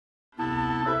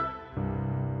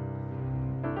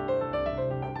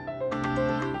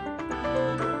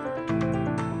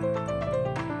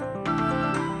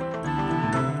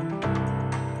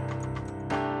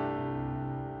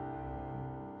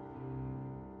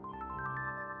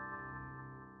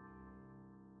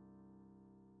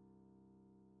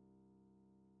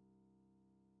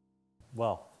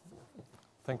Well,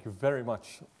 thank you very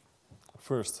much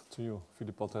first to you,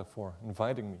 Philippe Walter, for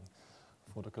inviting me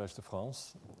for the Collège de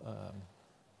France.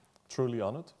 Truly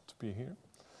honored to be here.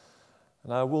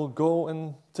 And I will go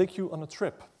and take you on a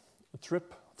trip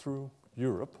through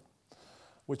Europe,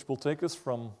 which will take us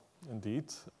from, indeed,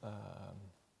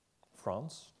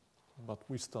 France, but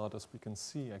we start, as we can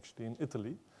see, actually in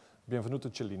Italy. Benvenuto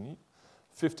Cellini,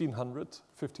 1500,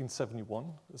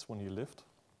 1571 is when he lived.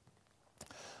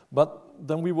 But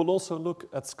then we will also look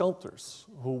at sculptors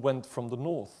who went from the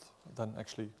north, then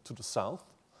actually to the south.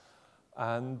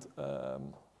 And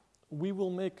we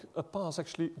will make a pass,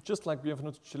 actually, just like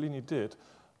Benvenuto Cellini did,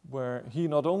 where he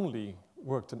not only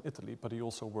worked in Italy, but he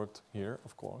also worked here,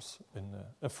 of course,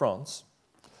 in France,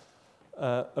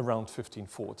 around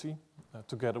 1540,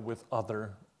 together with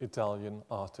other Italian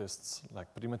artists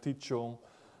like Pigments,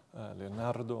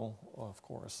 Leonardo, of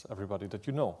course, everybody that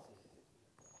you know.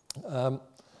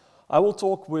 I will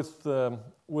talk with a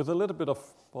little bit of,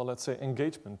 well, let's say,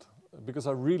 engagement, because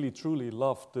I really, truly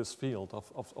love this field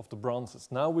of the bronzes.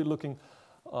 Now we're looking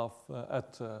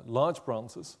at large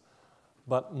bronzes,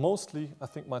 but mostly I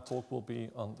think my talk will be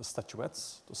on the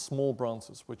statuettes, the small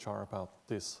bronzes, which are about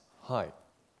this high.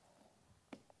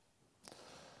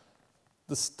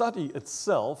 The study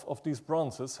itself of these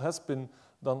bronzes has been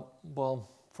done, well,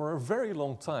 for a very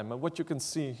long time. And what you can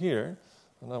see here,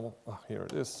 and I will, here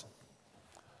it is.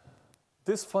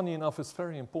 This, funny enough, is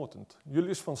very important.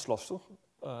 Julius von Schlosser,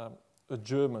 a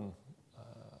German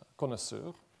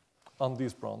connoisseur on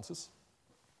these bronzes,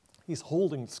 he's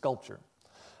holding the sculpture.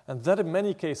 And that, in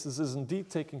many cases, is indeed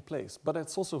taking place. But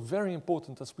it's also very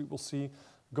important, as we will see,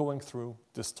 going through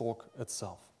this talk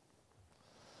itself.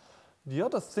 The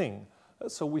other thing,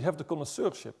 so we have the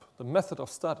connoisseurship, the method of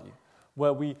study,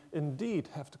 where we indeed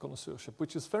have the connoisseurship,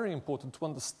 which is very important to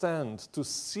understand, to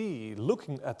see,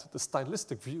 looking at the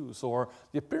stylistic views or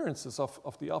the appearances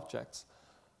of the objects,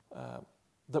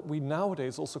 that we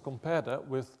nowadays also compare that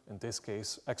with, in this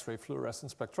case, X-ray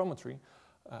fluorescence spectrometry,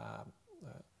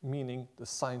 meaning the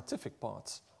scientific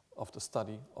parts of the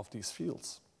study of these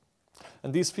fields.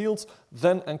 And these fields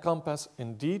then encompass,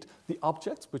 indeed, the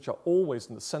objects, which are always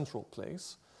in the central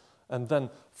place, and then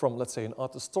from, let's say, an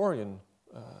art historian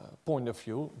point of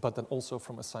view, but then also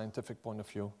from a scientific point of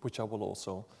view, which I will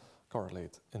also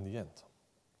correlate in the end.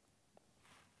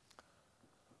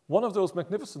 One of those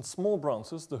magnificent small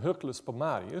bronzes, the Hercules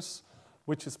Pomarius,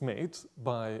 which is made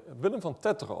by Willem van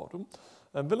Tetterode.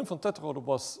 And Willem van Tetterode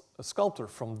was a sculptor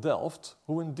from Delft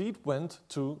who indeed went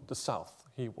to the south.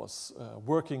 He was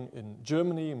working in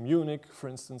Germany, in Munich, for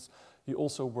instance. He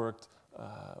also worked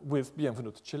with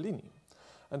Benvenuto Cellini.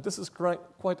 And this is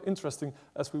quite interesting,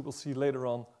 as we will see later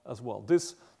on as well.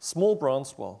 This small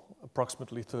bronze, well,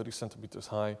 approximately 30 centimeters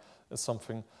high, is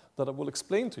something that I will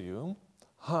explain to you.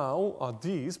 How are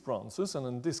these bronzes, and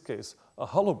in this case, a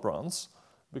hollow bronze,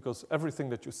 because everything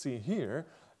that you see here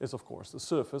is, of course, the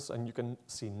surface, and you can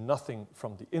see nothing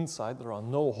from the inside. There are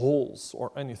no holes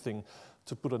or anything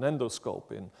to put an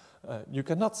endoscope in. You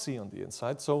cannot see on the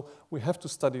inside, so we have to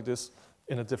study this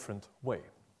in a different way.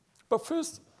 But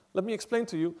first, let me explain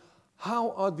to you,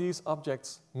 how are these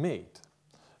objects made?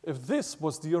 If this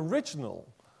was the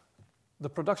original, the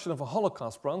production of a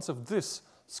Holocaust bronze, if this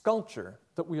sculpture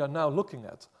that we are now looking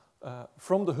at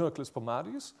from the Hercules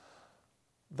Pomarius,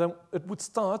 then it would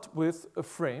start with a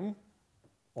frame,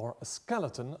 or a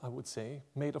skeleton, I would say,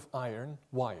 made of iron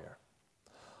wire.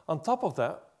 On top of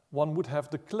that, one would have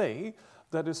the clay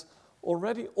that is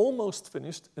already almost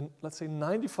finished in, let's say,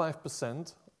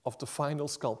 95% of the final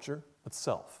sculpture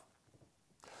itself.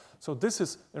 So this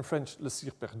is, in French, le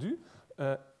cire perdu.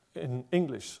 In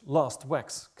English, last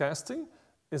wax casting,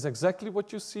 is exactly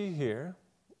what you see here.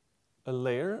 A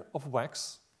layer of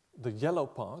wax, the yellow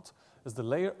part, is the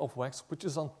layer of wax which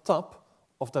is on top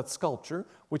of that sculpture,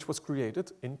 which was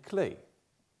created in clay.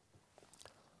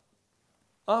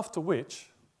 After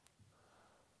which,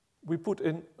 we put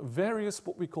in various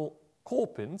what we call core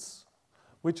pins,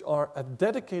 which are at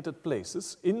dedicated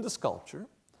places in the sculpture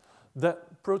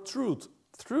that protrude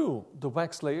through the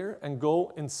wax layer and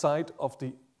go inside of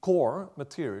the core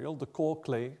material, the core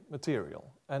clay material.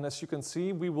 And as you can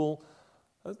see,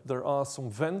 there are some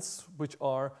vents which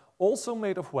are also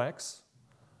made of wax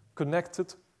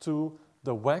connected to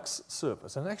the wax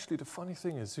surface. And actually the funny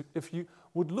thing is, if you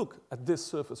would look at this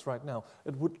surface right now,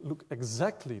 it would look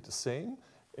exactly the same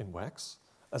in wax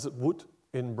as it would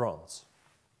in bronze.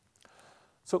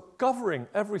 So covering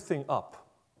everything up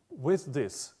with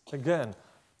this, again,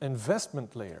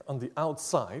 investment layer on the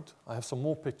outside, I have some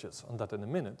more pictures on that in a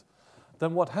minute,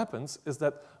 then what happens is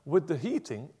that with the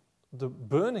heating, the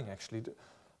burning actually,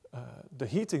 the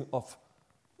heating of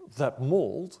that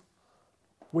mold,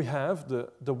 we have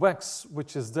the wax,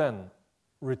 which is then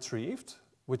retrieved,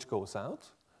 which goes out,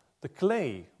 the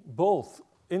clay, both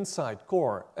inside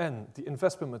core and the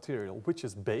investment material, which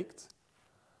is baked,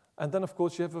 and then of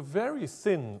course you have a very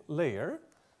thin layer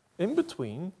in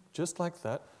between, just like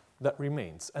that, that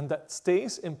remains. And that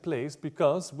stays in place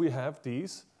because we have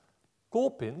these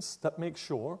core pins that make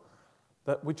sure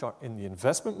that which are in the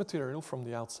investment material from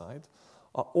the outside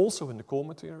are also in the core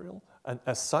material, and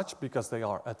as such, because they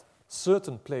are at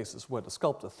certain places where the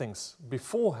sculptor thinks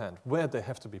beforehand where they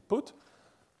have to be put,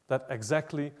 that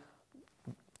exactly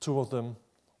two of them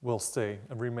will stay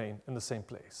and remain in the same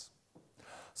place.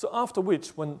 So after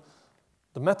which, when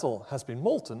the metal has been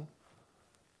molten,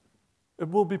 it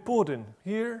will be poured in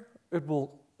here, it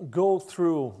will go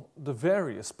through the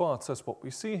various parts as what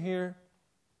we see here,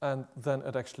 and then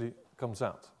it actually comes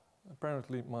out.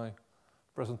 Apparently my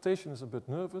presentation is a bit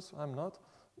nervous, I'm not,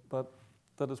 but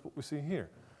that is what we see here.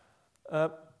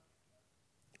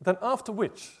 Then after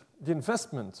which, the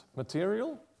investment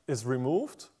material is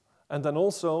removed, and then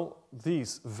also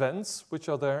these vents which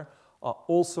are there are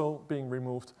also being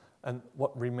removed, and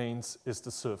what remains is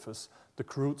the surface, the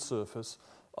crude surface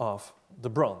of the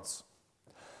bronze.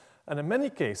 And in many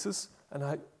cases, and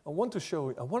I wanted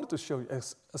to show you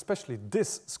especially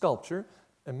this sculpture,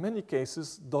 in many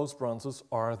cases those bronzes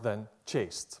are then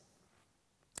chased.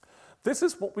 This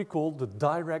is what we call the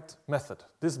direct method.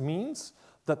 This means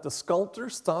that the sculptor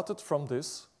started from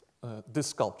this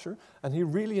sculpture, and he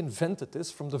really invented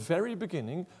this from the very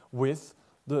beginning with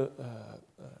the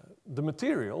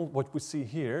material, what we see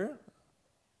here,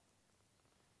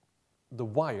 the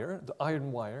wire, the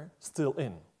iron wire, still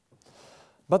in.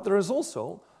 But there is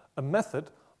also a method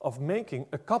of making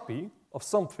a copy of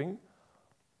something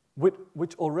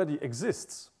which already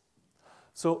exists.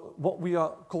 So what we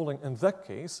are calling in that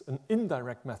case an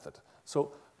indirect method.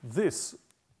 So this,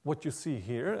 what you see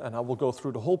here, and I will go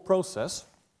through the whole process,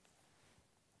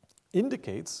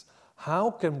 indicates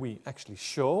how can we actually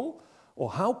show or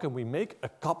how can we make a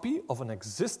copy of an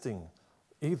existing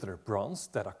either bronze,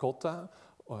 terracotta,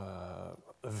 a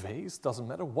vase, doesn't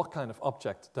matter what kind of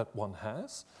object that one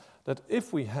has, that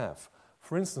if we have,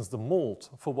 for instance, the mold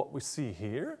for what we see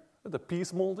here, the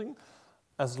piece molding,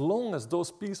 as long as those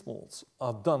piece molds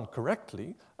are done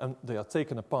correctly and they are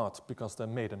taken apart because they're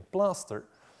made in plaster,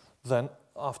 then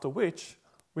after which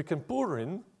we can pour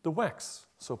in the wax.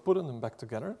 So putting them back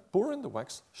together, pour in the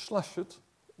wax, slush it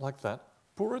like that,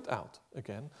 pour it out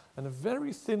again, and a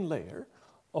very thin layer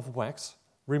of wax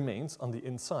remains on the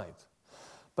inside.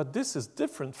 But this is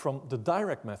different from the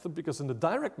direct method, because in the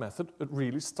direct method it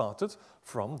really started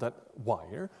from that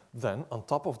wire, then on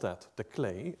top of that the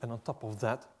clay, and on top of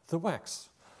that the wax.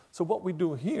 So what we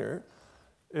do here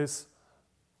is,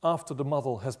 after the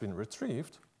model has been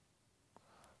retrieved,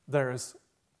 there is,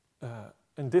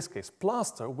 in this case,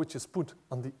 plaster, which is put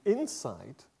on the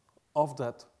inside of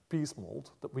that piece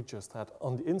mold that we just had,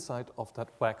 on the inside of that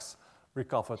wax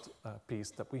recovered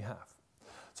piece that we have.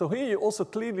 So here you also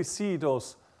clearly see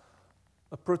those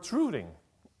protruding,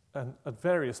 and at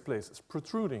various places,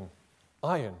 protruding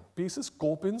iron pieces,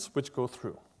 core pins, which go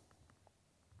through.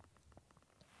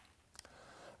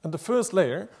 And the first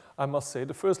layer, I must say,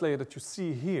 the first layer that you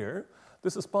see here,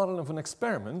 this is part of an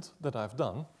experiment that I've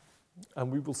done,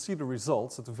 and we will see the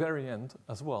results at the very end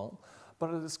as well.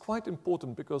 But it is quite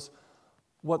important because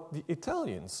what the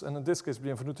Italians, and in this case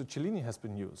Benvenuto Cellini, has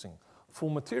been using for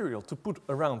material to put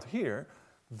around here,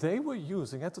 they were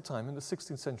using at the time in the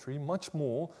 16th century much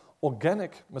more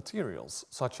organic materials,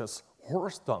 such as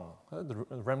horse dung,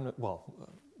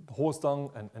 horse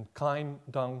dung and kine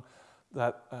dung,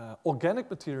 that organic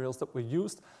materials that were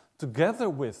used together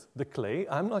with the clay.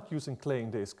 I'm not using clay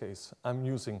in this case, I'm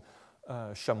using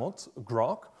chamot,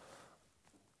 grog,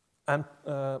 and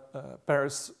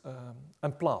Paris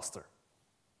and plaster.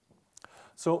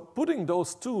 So putting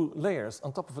those two layers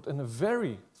on top of it in a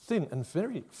very thin and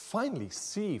very finely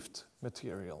sieved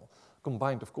material,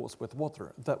 combined of course with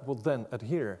water, that will then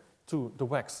adhere to the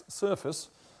wax surface,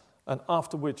 and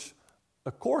after which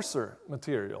a coarser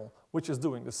material which is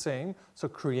doing the same, so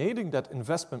creating that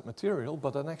investment material,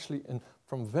 but then actually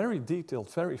from very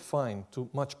detailed, very fine to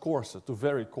much coarser to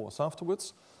very coarse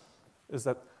afterwards, is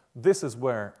that this is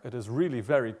where it is really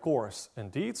very coarse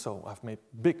indeed, so I've made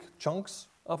big chunks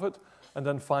of it, and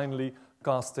then finally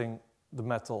casting the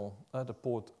metal, to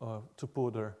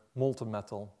pour the molten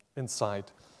metal inside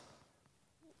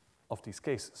of these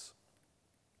cases.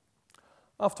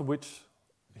 After which,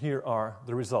 here are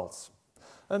the results.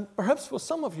 And perhaps for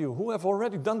some of you who have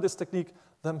already done this technique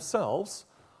themselves,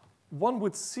 one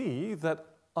would see that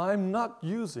I'm not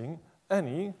using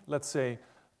any, let's say,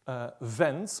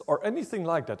 vents or anything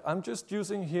like that. I'm just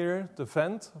using here the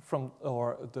vent from,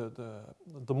 or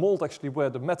the mold actually where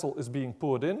the metal is being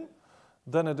poured in,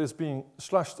 then it is being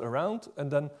slushed around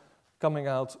and then coming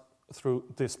out through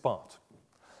this part.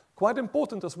 Quite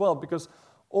important as well, because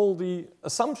all the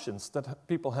assumptions that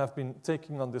people have been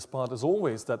taking on this part is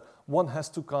always that one has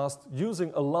to cast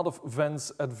using a lot of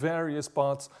vents at various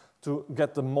parts to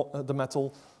get the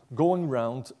metal going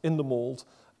round in the mold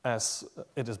as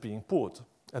it is being poured.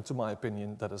 And to my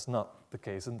opinion, that is not the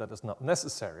case and that is not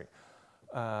necessary.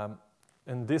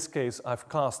 In this case, I've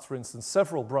cast, for instance,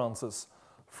 several bronzes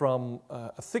from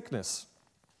a thickness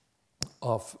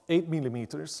of 8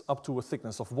 millimeters up to a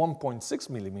thickness of 1.6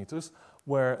 millimeters,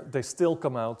 where they still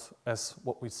come out as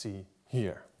what we see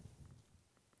here.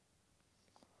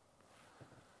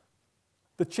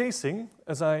 The chasing,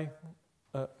 as I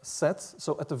said,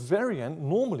 so at the very end,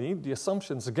 normally the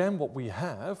assumptions, again, what we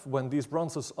have when these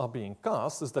bronzes are being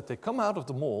cast is that they come out of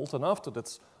the mold, and after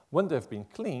that's, when they've been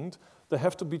cleaned, they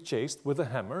have to be chased with a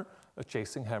hammer, a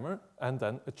chasing hammer, and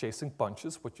then a chasing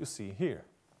punches, what you see here.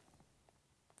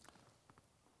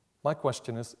 My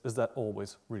question is that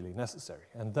always really necessary?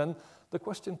 And then the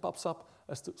question pops up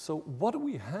as to, so what do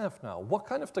we have now? What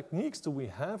kind of techniques do we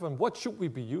have, and what should we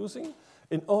be using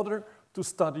in order to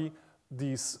study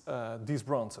these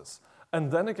bronzes?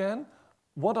 And then again,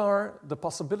 what are the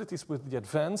possibilities with the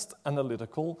advanced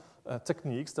analytical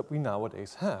techniques that we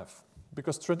nowadays have?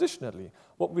 Because traditionally,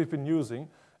 what we've been using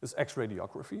is X-ray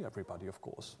radiography. Everybody, of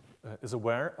course, is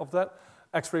aware of that.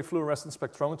 X-ray fluorescence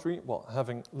spectrometry, well,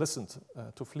 having listened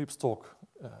to Philippe's talk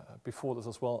before this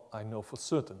as well, I know for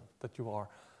certain that you are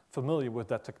familiar with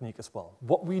that technique as well.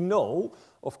 What we know,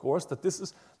 of course, that this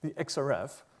is the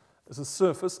XRF, is a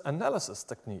surface analysis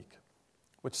technique,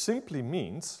 which simply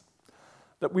means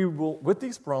that we will, with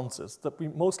these bronzes, that we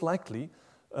most likely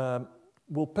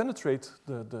will penetrate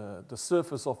the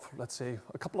surface of, let's say,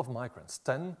 a couple of microns,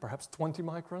 10, perhaps 20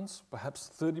 microns, perhaps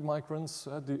 30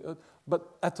 microns,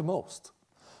 but at the most.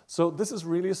 So this is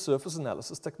really a surface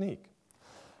analysis technique.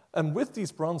 And with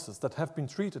these bronzes that have been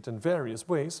treated in various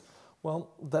ways,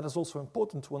 well, that is also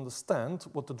important to understand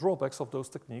what the drawbacks of those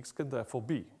techniques can therefore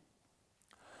be.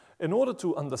 In order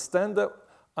to understand that,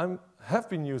 I have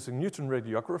been using neutron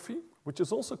radiography, which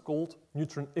is also called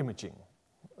neutron imaging.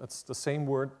 It's the same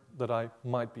word that I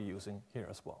might be using here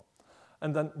as well.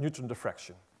 And then neutron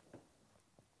diffraction.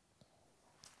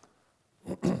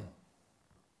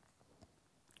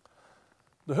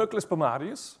 The Hercules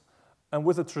Pomarius, and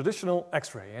with a traditional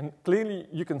X-ray. And clearly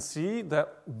you can see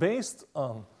that based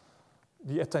on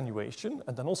the attenuation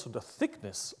and then also the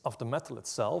thickness of the metal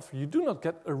itself, you do not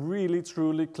get a really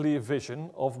truly clear vision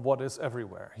of what is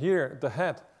everywhere. Here the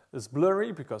head is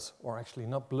blurry because, or actually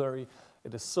not blurry,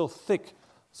 it is so thick,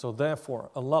 so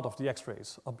therefore a lot of the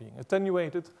X-rays are being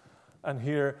attenuated, and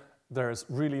here there is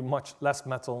really much less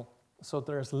metal, so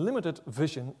there is limited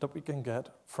vision that we can get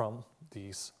from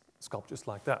these sculptures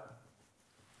like that.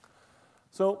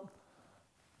 So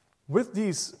with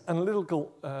these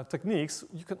analytical techniques,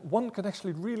 one can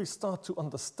actually really start to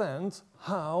understand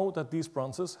how that these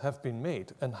bronzes have been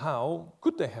made and how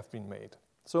could they have been made.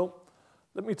 So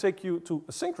let me take you to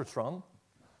a synchrotron,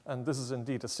 and this is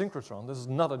indeed a synchrotron. This is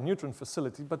not a neutron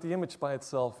facility, but the image by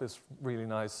itself is really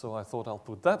nice, so I thought I'll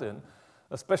put that in,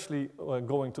 especially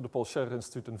going to the Paul Scherrer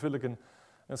Institute in Villingen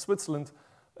in Switzerland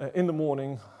in the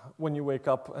morning when you wake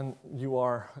up and you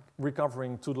are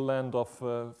recovering to the land of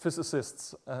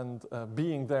physicists and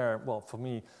being there, well, for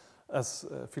me, as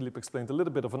Philippe explained, a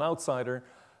little bit of an outsider,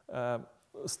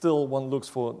 still one looks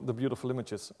for the beautiful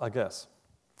images, I guess.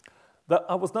 That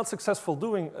I was not successful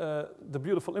doing the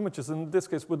beautiful images, in this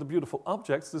case with the beautiful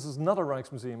objects. This is not a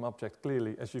Rijksmuseum object,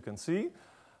 clearly, as you can see.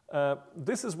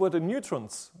 This is where the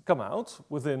neutrons come out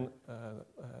within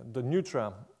the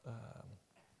neutrons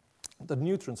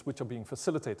which are being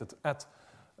facilitated at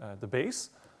the base.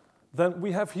 Then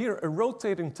we have here a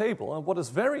rotating table, and what is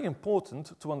very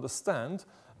important to understand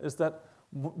is that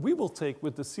we will take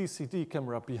with the CCD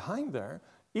camera behind there,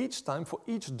 each time for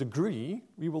each degree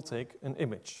we will take an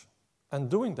image. And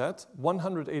doing that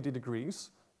 180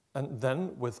 degrees, and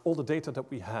then with all the data that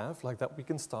we have, like that, we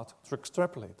can start to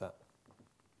extrapolate that.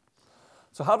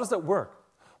 So how does that work?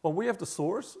 Well, we have the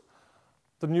source,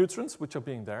 the neutrons which are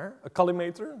being there, a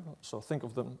collimator, so think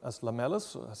of them as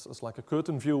lamelles, as like a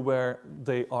curtain view where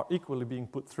they are equally being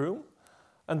put through,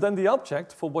 and then the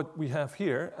object for what we have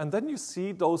here, and then you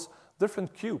see those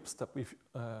different cubes that we've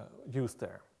used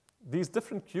there. These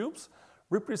different cubes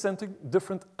representing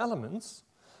different elements,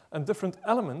 and different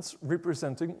elements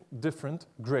representing different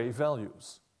gray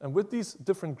values. And with these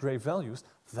different gray values,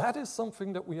 that is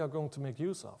something that we are going to make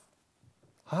use of.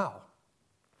 How?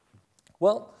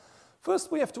 Well,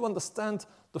 first we have to understand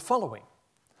the following,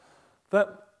 that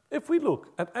if we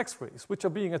look at X-rays which are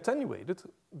being attenuated,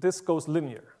 this goes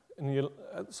linear.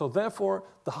 So therefore,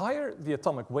 the higher the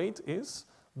atomic weight is,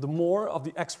 the more of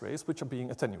the X-rays which are being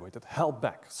attenuated, held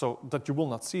back, so that you will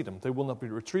not see them. They will not be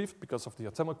retrieved because of the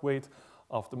atomic weight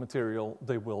of the material.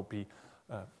 They will be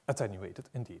attenuated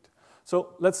indeed.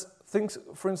 So let's think,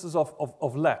 for instance,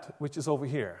 of lead, which is over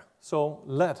here. So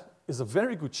lead is a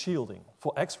very good shielding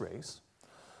for X-rays,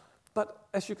 but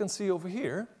as you can see over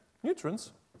here,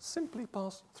 neutrons simply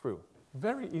pass through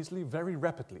very easily, very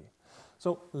rapidly.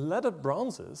 So leaded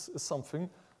bronzes is something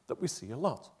that we see a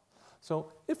lot.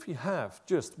 So if you have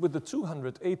just with the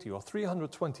 280 or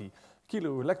 320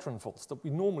 kilo electron volts that we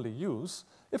normally use,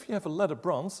 if you have a leaded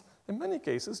bronze, in many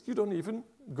cases you don't even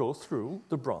go through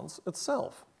the bronze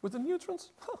itself. With the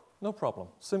neutrons, no problem.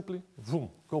 Simply, boom,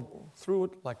 go through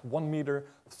it like 1 meter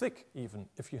thick even,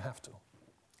 if you have to.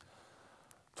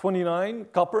 29,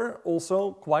 copper,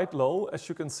 also quite low, as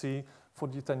you can see, for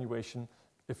the attenuation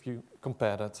if you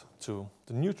compare that to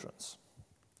the neutrons.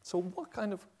 So what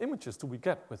kind of images do we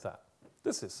get with that?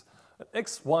 This is an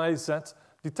X, Y, Z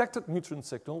detected neutron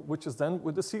signal, which is then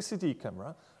with the CCD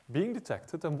camera being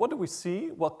detected. And what do we see?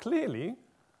 Well, clearly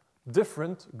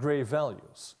different gray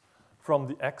values. From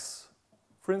the X,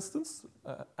 for instance,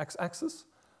 X-axis,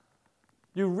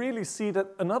 you really see that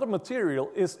another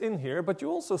material is in here, but you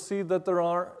also see that there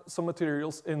are some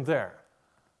materials in there.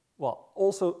 Well,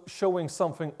 also showing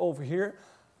something over here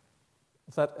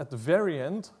that at the very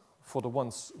end, for the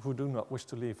ones who do not wish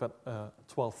to leave at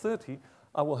 12:30,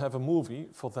 I will have a movie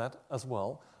for that as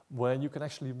well, where you can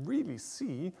actually really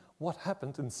see what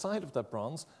happened inside of that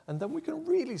bronze, and then we can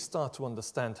really start to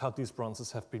understand how these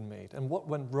bronzes have been made, and what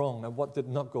went wrong, and what did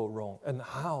not go wrong, and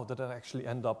how did it actually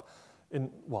end up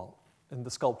in, well, in the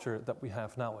sculpture that we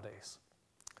have nowadays.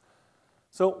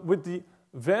 So with the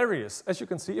various, as you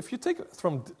can see, if you take it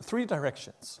from 3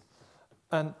 directions,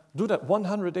 and do that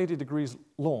 180 degrees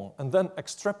long, and then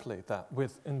extrapolate that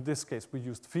with, in this case, we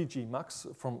used VG Max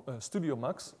from Studio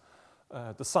Max,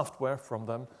 the software from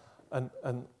them,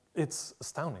 and it's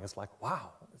astounding. It's like,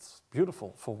 wow, it's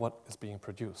beautiful for what is being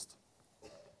produced.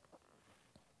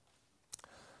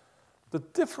 The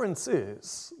difference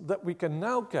is that we can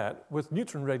now get, with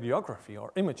neutron radiography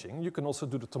or imaging, you can also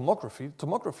do the tomography.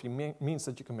 Tomography means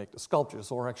that you can make the sculptures,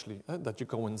 or actually that you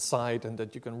go inside and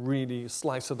that you can really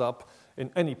slice it up in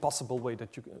any possible way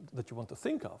that you want to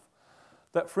think of.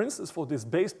 That, for instance, for this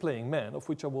bass-playing man, of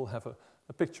which I will have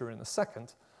a picture in a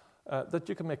second, that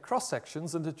you can make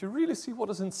cross-sections and that you really see what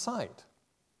is inside.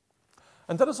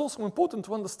 And that is also important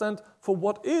to understand for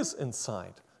what is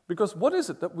inside, because what is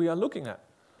it that we are looking at?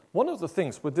 One of the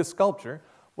things with this sculpture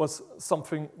was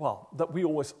something, well, that we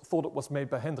always thought it was made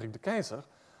by Hendrik de Keyser,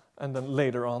 and then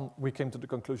later on we came to the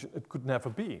conclusion it could never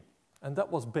be. And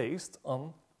that was based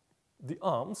on the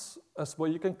arms, as where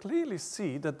you can clearly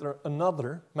see that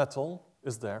another metal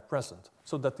is there present,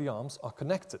 so that the arms are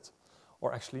connected,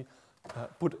 or actually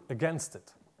put against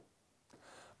it.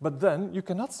 But then you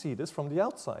cannot see this from the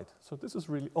outside, so this is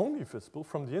really only visible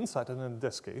from the inside, and in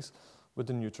this case, with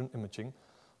the neutron imaging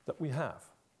that we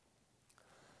have.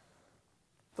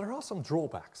 There are some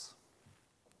drawbacks.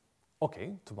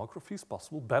 Okay, tomography is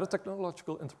possible, better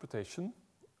technological interpretation,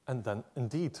 and then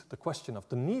indeed the question of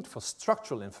the need for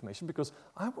structural information, because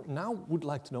I now would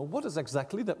like to know what is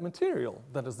exactly that material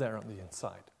that is there on the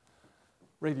inside.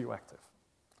 Radioactive.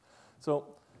 So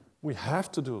we have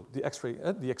to do the X-ray,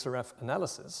 the XRF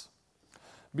analysis,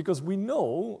 because we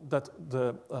know that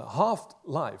the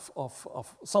half-life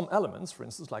of some elements, for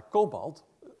instance, like cobalt,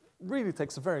 really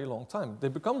takes a very long time. They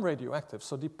become radioactive,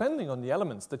 so depending on the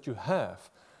elements that you have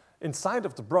inside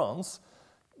of the bronze,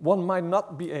 one might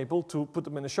not be able to put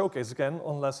them in a showcase again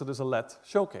unless it is a lead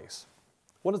showcase.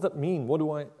 What does that mean? What do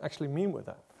I actually mean with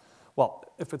that? Well,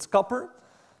 if it's copper,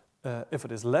 if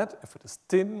it is lead, if it is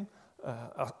tin,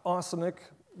 arsenic,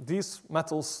 these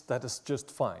metals, that is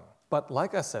just fine. But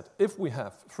like I said, if we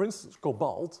have, for instance,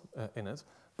 cobalt in it,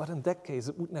 but in that case,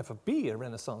 it would never be a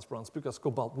Renaissance bronze because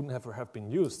cobalt would never have been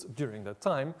used during that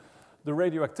time. The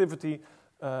radioactivity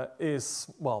is,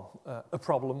 well, a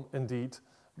problem indeed,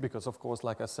 because of course,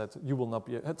 like I said, you will not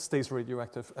be, it stays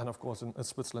radioactive, and of course in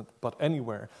Switzerland, but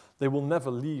anywhere, they will never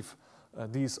leave,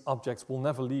 these objects will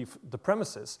never leave the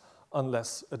premises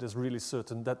unless it is really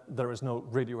certain that there is no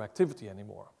radioactivity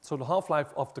anymore. So the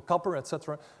half-life of the copper,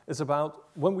 etc., is about,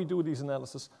 when we do these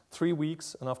analyses, 3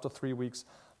 weeks, and after 3 weeks,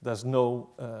 there's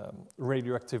no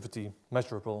radioactivity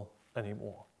measurable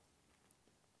anymore.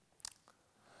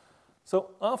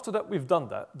 So after that we've done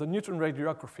that, the neutron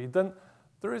radiography, then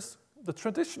there is the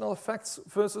traditional effects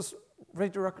versus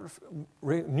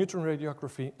neutron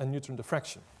radiography and neutron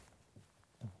diffraction.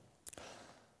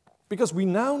 Because we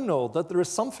now know that there is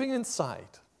something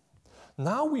inside.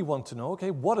 Now we want to know,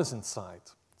 okay, what is inside?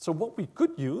 So what we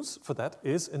could use for that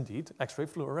is indeed X-ray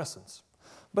fluorescence.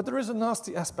 But there is a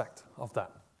nasty aspect of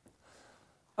that.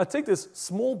 I take this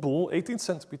small bowl, 18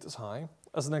 centimeters high,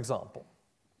 as an example.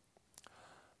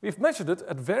 We've measured it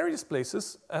at various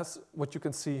places, as what you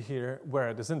can see here where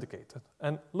it is indicated.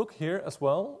 And look here as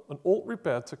well, an old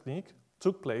repair technique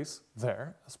took place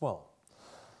there as well.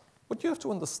 What you have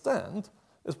to understand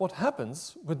is what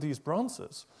happens with these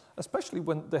bronzes, especially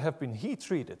when they have been heat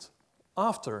treated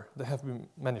after they have been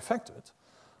manufactured.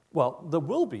 Well, there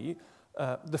will be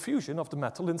diffusion of the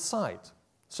metal inside,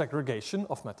 segregation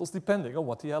of metals depending on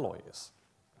what the alloy is.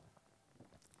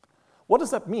 What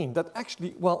does that mean? That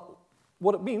actually, well,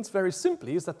 what it means very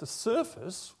simply is that the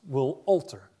surface will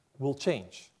alter, will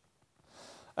change.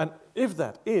 And if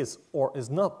that is or is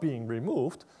not being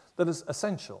removed, that is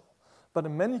essential. But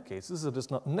in many cases, it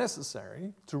is not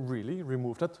necessary to really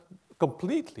remove that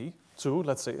completely to,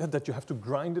 let's say, that you have to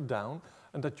grind it down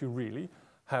and that you really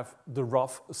have the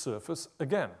rough surface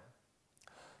again.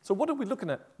 So what are we looking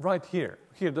at right here?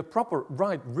 Here, the proper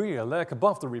right rear leg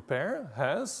above the repair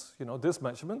has, this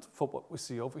measurement for what we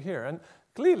see over here. And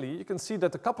clearly, you can see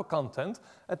that the copper content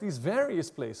at these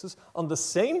various places on the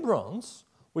same bronze,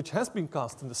 which has been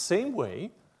cast in the same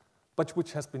way, but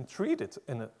which has been treated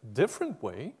in a different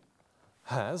way,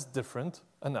 has different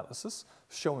analysis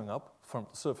showing up from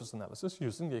the surface analysis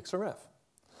using the XRF.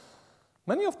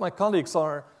 Many of my colleagues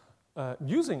are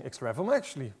using XRF. I'm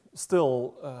actually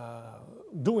still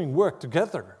doing work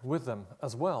together with them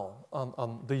as well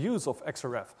on the use of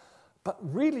XRF, but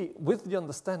really with the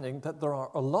understanding that there are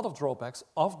a lot of drawbacks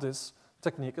of this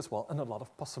technique as well and a lot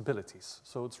of possibilities.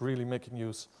 So it's really making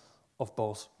use of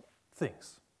both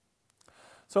things.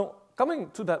 So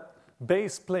coming to that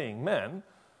bass playing man,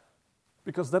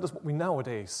 because that is what we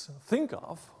nowadays think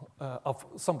of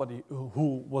somebody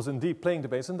who was indeed playing the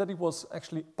bass and that he was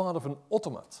actually part of an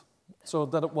automat. So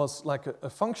that it was like a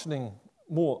functioning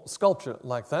more sculpture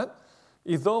like that.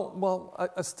 Although, well,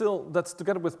 I still, that's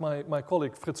together with my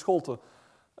colleague Frits Scholten,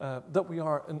 that we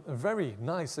are in a very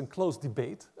nice and close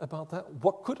debate about that.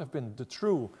 What could have been the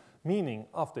true meaning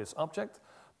of this object,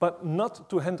 but not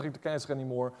to Hendrik de Keyser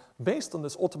anymore. Based on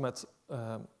this automat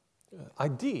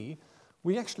idea,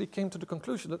 we actually came to the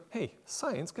conclusion that, hey,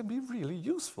 science can be really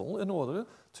useful in order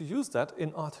to use that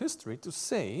in art history to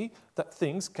say that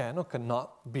things can or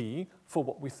cannot be for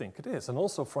what we think it is. And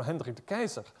also for Hendrik de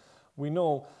Keyser, we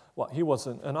know, well, he was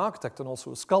an architect and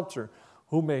also a sculptor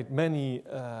who made many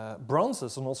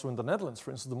bronzes, and also in the Netherlands, for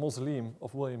instance, the mausoleum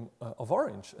of William of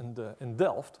Orange in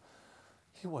Delft.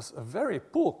 He was a very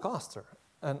poor caster.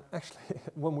 And actually,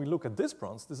 when we look at this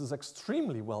bronze, this is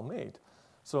extremely well made.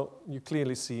 So you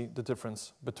clearly see the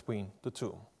difference between the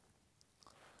two.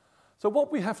 So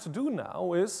what we have to do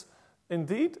now is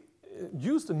indeed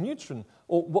use the neutron,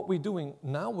 or what we're doing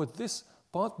now with this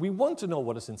part. We want to know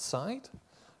what is inside,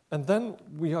 and then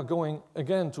we are going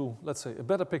again to, let's say, a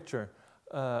better picture,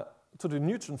 to the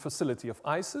neutron facility of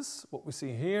ISIS, what we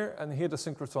see here, and here the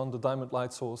synchrotron, the diamond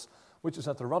light source, which is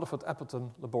at the Rutherford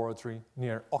Appleton Laboratory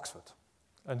near Oxford.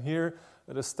 And here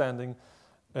it is standing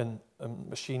in a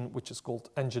machine which is called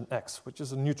Engine X, which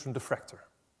is a neutron diffractor.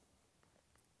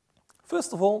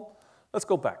 First of all, let's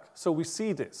go back. So we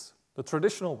see this, the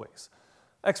traditional ways,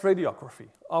 X-radiography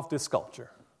of this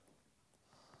sculpture.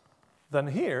 Then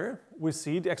here we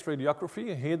see the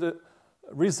X-radiography, here the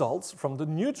results from the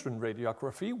neutron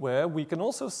radiography, where we can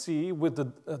also see with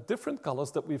the different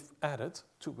colors that we've added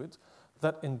to it,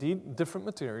 that indeed different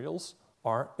materials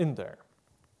are in there.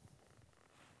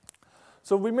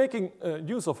 So we're making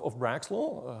use of Bragg's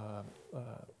law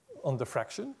on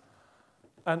diffraction.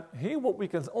 And here what we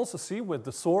can also see with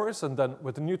the source and then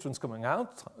with the neutrons coming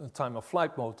out, time of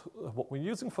flight mode, what we're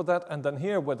using for that, and then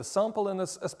here where the sample, and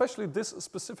especially this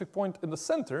specific point in the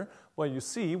center where you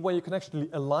see, where you can actually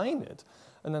align it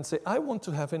and then say, I want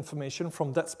to have information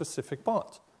from that specific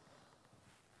part.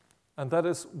 And that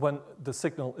is when the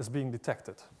signal is being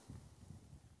detected.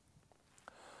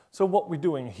 So what we're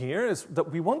doing here is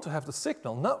that we want to have the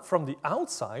signal not from the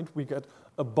outside. We get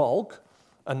a bulk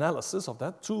analysis of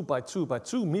that, 2 by 2 by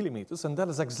 2 millimeters, and that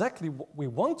is exactly what we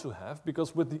want to have,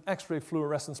 because with the X-ray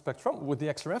fluorescence spectrum, with the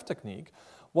XRF technique,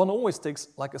 one always takes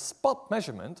like a spot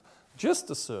measurement, just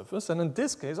the surface, and in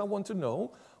this case I want to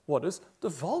know what is the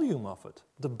volume of it,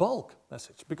 the bulk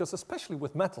message, because especially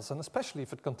with metals, and especially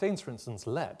if it contains, for instance,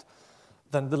 lead,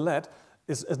 then the lead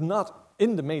is not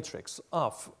in the matrix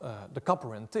of the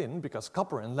copper and tin, because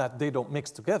copper and lead, they don't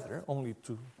mix together, only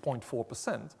to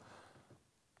 0.4%.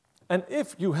 And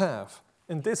if you have,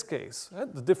 in this case,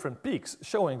 the different peaks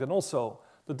showing, then also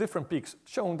the different peaks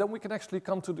shown, then we can actually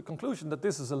come to the conclusion that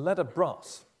this is a leaded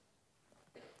brass.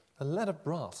 A leaded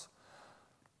brass.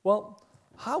 Well,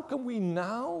 how can we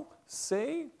now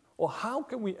say, or how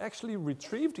can we actually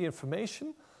retrieve the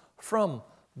information from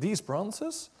these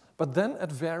bronzes, but then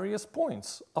at various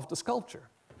points of the sculpture?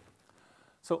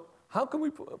 So how can we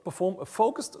perform a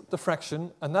focused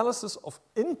diffraction analysis of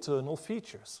internal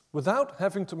features without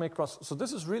having to make cross? So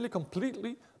this is really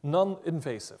completely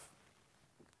non-invasive.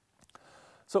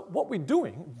 So what we're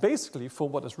doing, basically for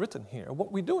what is written here,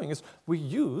 what we're doing is we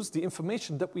use the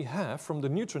information that we have from the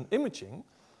neutron imaging,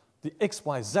 the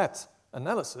XYZ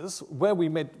analysis, where we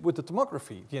made with the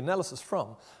tomography the analysis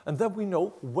from, and then we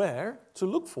know where to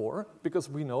look for because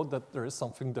we know that there is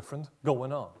something different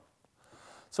going on.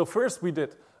 So first we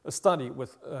did a study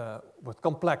with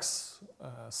complex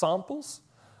samples,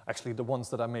 actually the ones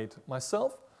that I made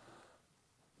myself.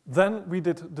 Then we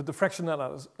did the diffraction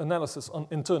analysis on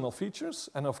internal features,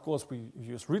 and of course we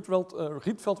used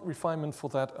Rietveld refinement for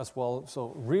that as well.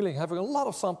 So really having a lot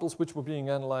of samples which were being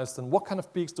analyzed, and what kind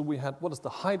of peaks do we have, what is the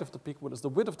height of the peak, what is the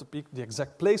width of the peak, the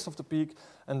exact place of the peak,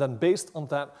 and then based on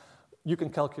that you can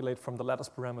calculate from the lattice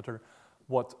parameter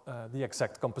what the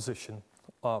exact composition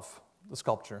of the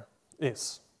sculpture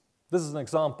is. This is an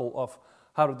example of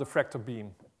how the diffractor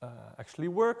beam actually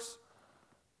works.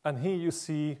 And here you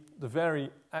see the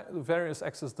various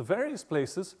axes, the various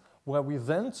places where we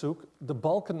then took the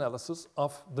bulk analysis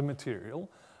of the material,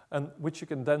 and which you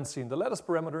can then see in the lattice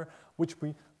parameter, which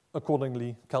we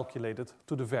accordingly calculated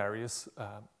to the various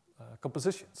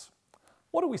compositions.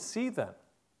 What do we see then?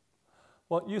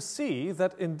 Well, you see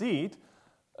that indeed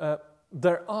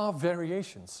there are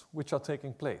variations which are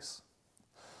taking place.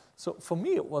 So for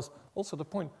me it was also the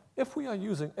point, if we are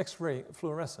using X-ray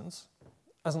fluorescence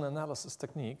as an analysis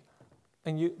technique,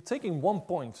 and you're taking one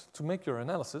point to make your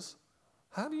analysis,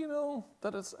 how do you know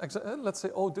that it's, let's say,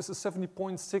 oh, this is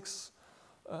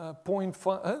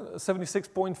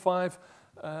 76.5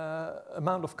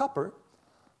 amount of copper.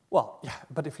 Well, yeah,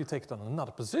 but if you take it on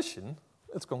another position,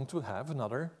 it's going to have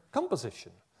another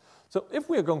composition. So if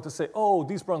we are going to say, oh,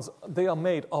 these bronzes, they are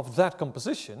made of that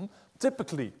composition,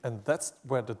 typically, and that's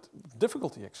where the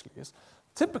difficulty actually is,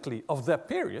 typically of that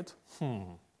period,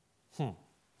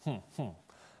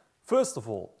 First of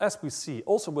all, as we see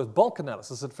also with bulk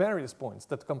analysis at various points,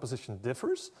 that the composition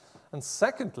differs. And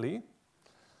secondly,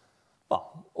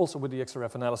 well, also with the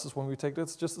XRF analysis, when we take that,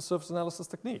 it's just a surface analysis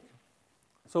technique.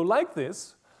 So like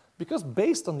this, because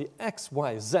based on the X,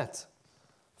 Y, Z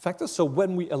factors, so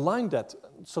when we align that,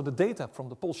 so the data from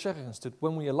the Paul Scherrer Institute,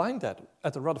 when we align that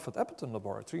at the Rutherford Appleton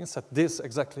laboratory and set this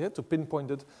exactly to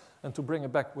pinpoint it and to bring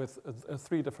it back with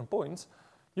 3 different points,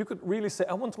 you could really say,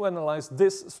 I want to analyze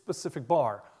this specific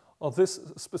bar or this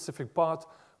specific part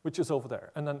which is over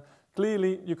there. And then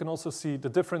clearly you can also see the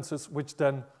differences which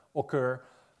then occur,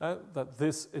 that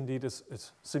this indeed is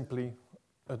simply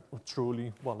a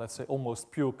truly, well, let's say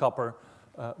almost pure copper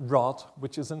rod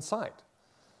which is inside.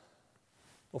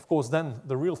 Of course, then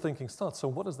the real thinking starts. So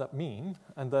what does that mean?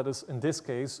 And that is, in this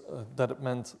case, that it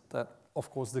meant that,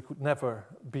 of course, they could never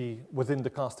be within the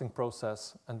casting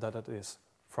process and that it is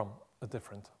from a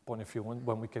different point of view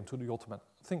when we came to the ultimate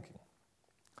thinking.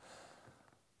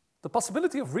 The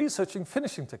possibility of researching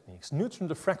finishing techniques, neutron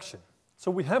diffraction.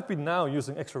 So we have been now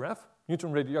using XRF,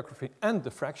 neutron radiography, and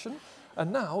diffraction,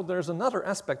 and now there's another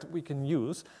aspect that we can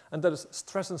use, and that is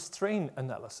stress and strain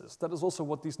analysis. That is also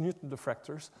what these neutron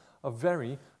diffractors are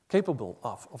very capable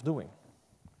of doing.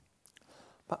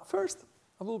 But first,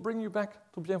 I will bring you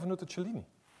back to Benvenuto Cellini.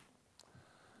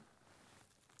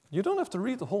 You don't have to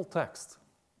read the whole text.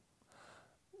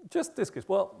 Just this case.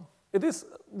 Well, it is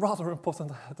rather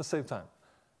important at the same time.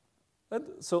 And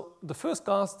so the first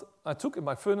cast I took in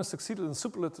my furnace succeeded in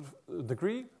superlative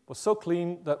degree, was so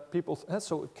clean that people,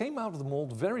 so it came out of the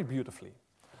mold very beautifully.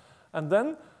 And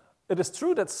then it is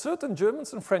true that certain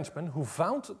Germans and Frenchmen who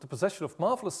found the possession of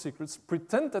marvelous secrets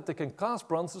pretend that they can cast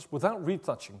bronzes without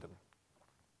retouching them.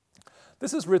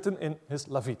 This is written in his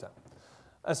La Vita.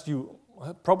 As you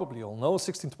probably all know,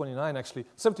 1629 actually,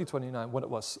 1729 when it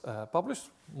was published,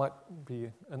 might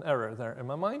be an error there in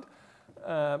my mind,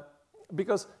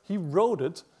 because he wrote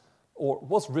it, or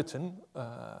was written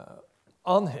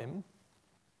on him,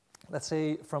 let's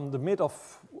say from the mid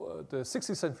of the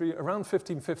 16th century, around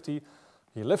 1550,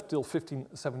 he lived till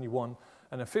 1571,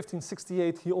 and in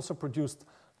 1568 he also produced,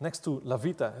 next to La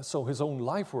Vita, so his own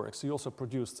life works, he also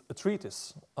produced a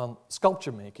treatise on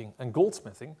sculpture making and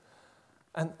goldsmithing,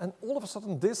 and all of a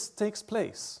sudden this takes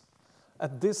place.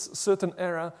 At this certain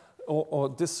era, or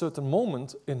this certain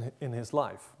moment in his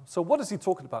life. So what is he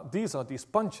talking about? These are these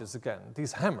punches again,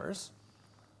 these hammers.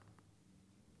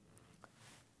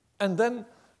 And then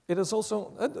it is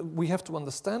also, we have to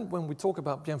understand when we talk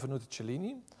about Benvenuto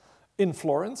Cellini in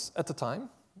Florence at the time,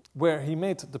 where he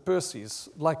made the Perseus,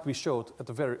 like we showed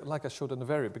at like I showed in the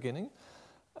very beginning,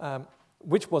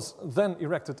 which was then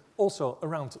erected also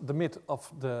around the mid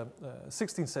of the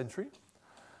 16th century.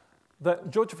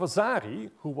 That Giorgio Vasari,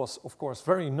 who was of course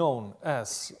very known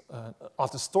as an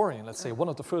art historian, let's say one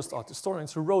of the first art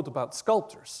historians who wrote about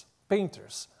sculptors,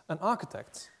 painters, and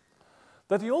architects,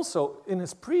 that he also, in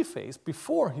his preface,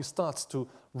 before he starts to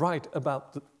write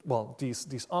about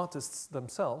these artists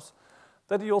themselves,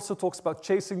 that he also talks about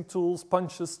chasing tools,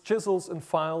 punches, chisels, and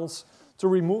files to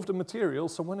remove the material.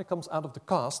 So when it comes out of the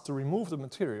cast, to remove the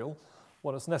material,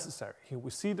 what is necessary. Here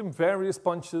we see them, various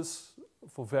punches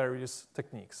for various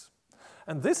techniques.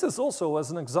 And this is also,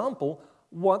 as an example,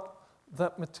 what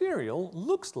that material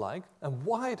looks like and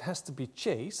why it has to be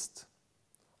chased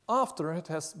after it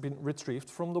has been retrieved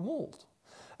from the mold.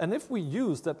 And if we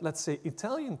use that, let's say,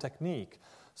 Italian technique,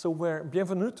 so where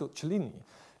Benvenuto Cellini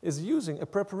is using a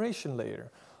preparation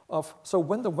layer of, so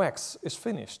when the wax is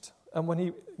finished and when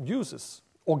he uses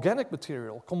organic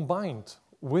material combined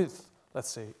with, let's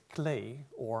say, clay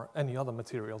or any other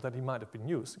material that he might have been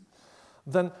using,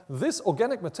 then this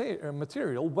organic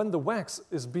material, when the wax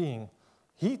is being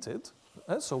heated,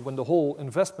 so when the whole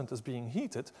investment is being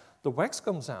heated, the wax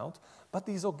comes out, but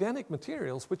these organic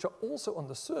materials, which are also on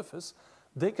the surface,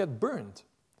 they get burned.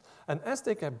 And as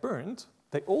they get burned,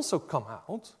 they also come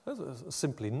out,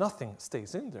 simply nothing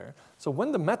stays in there. So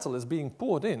when the metal is being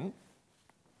poured in,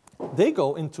 they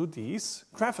go into these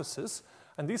crevices,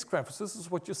 and these crevices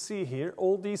is what you see here,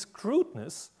 all these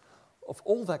crudeness, of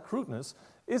all that crudeness,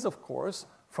 is of course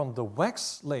from the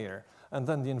wax layer and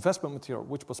then the investment material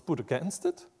which was put against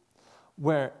it,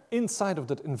 where inside of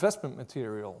that investment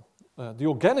material, the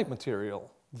organic material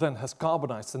then has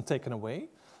carbonized and taken away.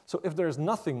 So if there is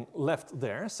nothing left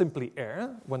there, simply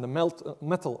air, when the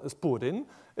metal is poured in,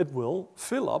 it will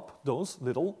fill up those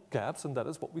little gaps, and that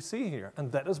is what we see here.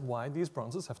 And that is why these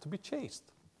bronzes have to be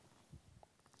chased.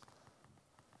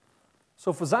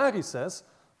 So Vasari says,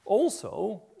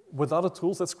 also, with other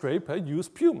tools that scrape, use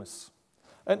pumice.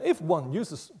 And if one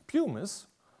uses pumice,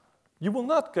 you will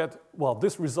not get, well,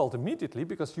 this result immediately,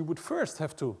 because you would first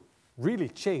have to really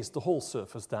chase the whole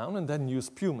surface down and then use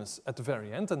pumice at the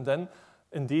very end, and then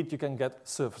indeed you can get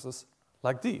surfaces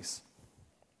like these.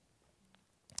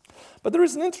 But there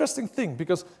is an interesting thing,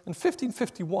 because in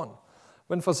 1551,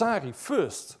 when Vasari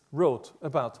first wrote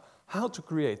about how to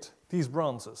create these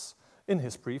bronzes in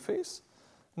his preface,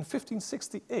 in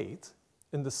 1568,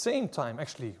 in the same time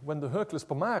actually when the Hercules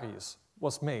Pomarius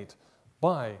was made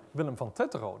by Willem van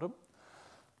Tetterode,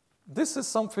 this is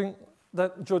something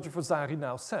that Giorgio Vasari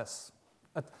now says.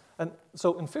 And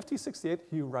so in 1568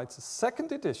 he writes a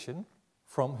second edition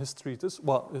from his treatise,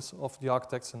 is of the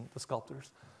architects and the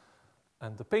sculptors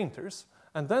and the painters.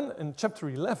 And then in chapter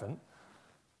 11,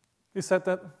 he said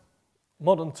that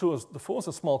modern tours de force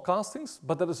are small castings,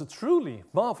 but that is a truly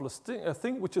marvelous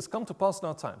thing which has come to pass in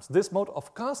our times. This mode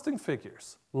of casting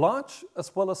figures, large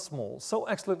as well as small, so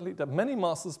excellently that many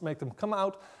masters make them come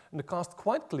out in the cast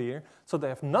quite clear, so they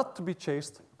have not to be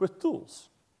chased with tools.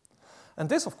 And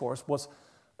this, of course, was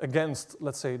against,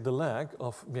 let's say, the leg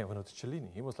of Benvenuto Cellini.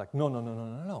 He was like,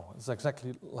 no. It's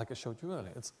exactly like I showed you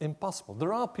earlier. It's impossible.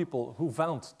 There are people who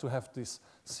found to have these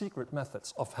secret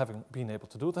methods of having been able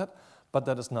to do that, but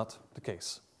that is not the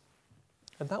case.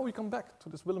 And now we come back to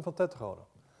this Willem van Tetterode.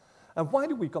 And why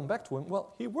do we come back to him?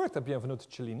 Well, he worked at Benvenuto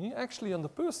Cellini, actually on the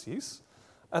Perseus,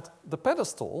 at the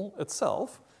pedestal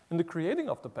itself, in the creating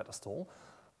of the pedestal.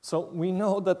 So we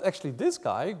know that actually this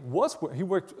guy lived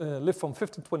from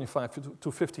 1525 to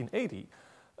 1580,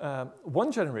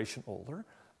 one generation older,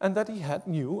 and that he had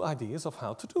new ideas of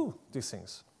how to do these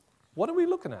things. What are we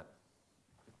looking at?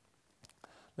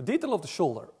 The detail of the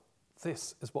shoulder.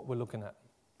 This is what we're looking at.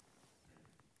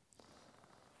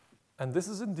 And this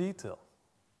is in detail.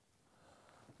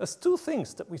 There's two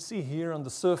things that we see here on the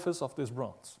surface of this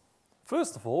bronze.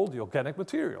 First of all, the organic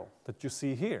material that you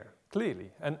see here,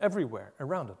 clearly, and everywhere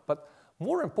around it. But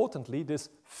more importantly, this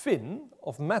fin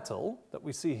of metal that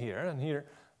we see here, and here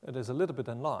it is a little bit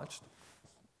enlarged.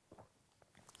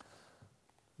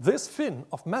 This fin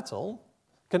of metal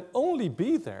can only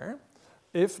be there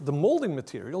if the molding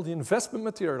material, the investment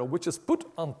material, which is put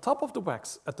on top of the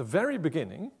wax at the very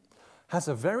beginning, has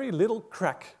a very little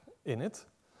crack in it,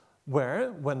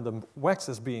 where, when the wax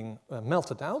is being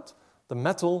melted out, the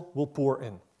metal will pour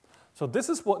in. So this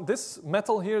is what this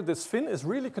metal here, this fin, is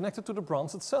really connected to the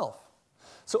bronze itself.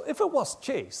 So if it was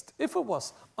chased, if it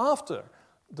was after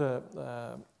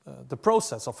the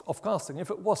process of casting, if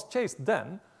it was chased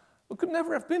then, it could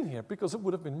never have been here because it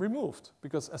would have been removed.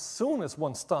 Because as soon as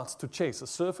one starts to chase a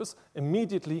surface,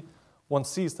 immediately one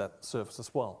sees that surface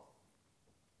as well.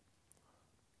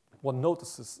 One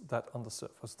notices that on the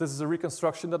surface. This is a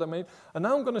reconstruction that I made. And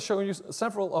now I'm going to show you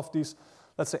several of these,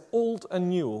 let's say, old and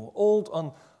new. Old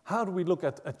on how do we look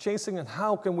at chasing and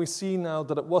how can we see now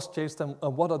that it was chased and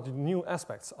what are the new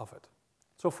aspects of it.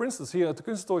 So for instance, here at the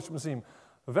Rijksmuseum,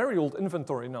 a very old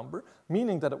inventory number,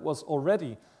 meaning that it was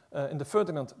already in the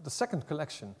Ferdinand II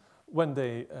collection when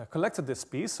they collected this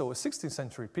piece, so a 16th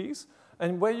century piece,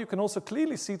 and where you can also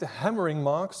clearly see the hammering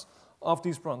marks of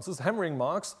these bronzes, hammering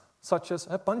marks such as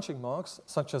punching marks,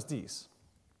 such as these.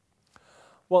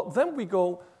 Well, then we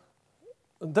go,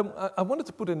 then I wanted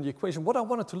to put in the equation what I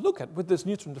wanted to look at with this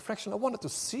neutron diffraction. I wanted to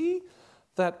see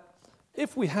that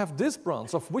if we have this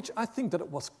bronze, of which I think that it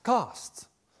was cast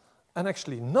and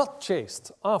actually not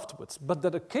chased afterwards, but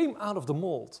that it came out of the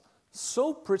mold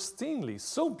so pristinely,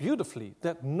 so beautifully,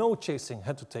 that no chasing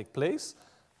had to take place.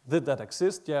 Did that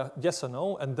exist? Yeah, yes or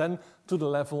no? And then to the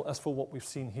level as for what we've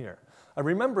seen here. I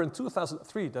remember in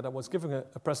 2003 that I was giving a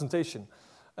presentation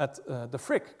at the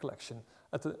Frick collection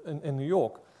in New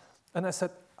York. And I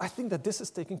said, I think that this is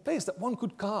taking place, that one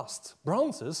could cast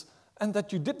bronzes and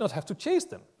that you did not have to chase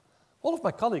them. All of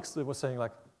my colleagues, they were saying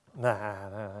like,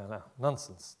 nah,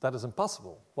 nonsense, that is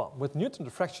impossible. Well, with neutron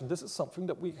diffraction, this is something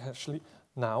that we actually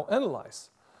now analyze.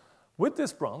 With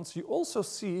this bronze, you also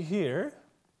see here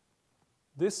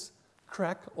this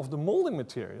crack of the molding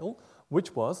material,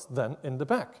 which was then in the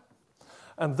back.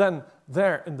 And then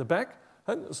there in the back,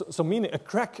 so meaning a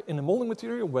crack in the molding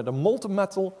material where the molten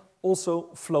metal also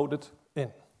floated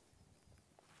in.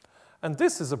 And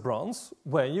this is a bronze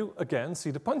where you again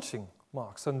see the punching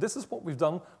marks. And this is what we've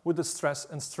done with the stress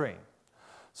and strain.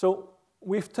 So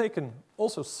we've taken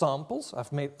also samples,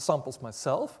 I've made samples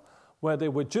myself, where they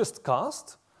were just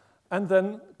cast and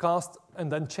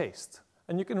then chased.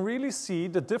 And you can really see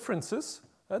the differences,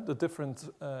 in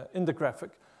the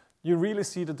graphic. You really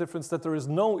see the difference that there is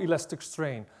no elastic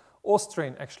strain or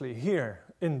strain actually here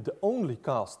in the only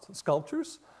cast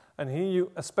sculptures. And here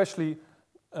you, especially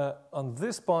on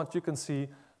this part, you can see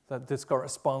that this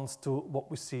corresponds to what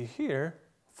we see here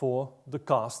for the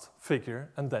cast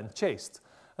figure and then chased.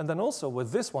 And then also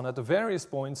with this one, at the various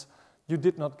points, we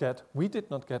did not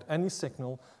get any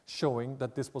signal showing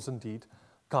that this was indeed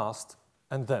cast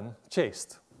and then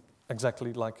chased,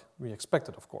 exactly like we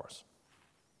expected, of course.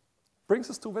 Brings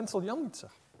us to Wenzel Jamnitzer.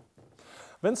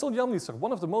 Wenzel Jamnitzer,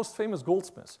 one of the most famous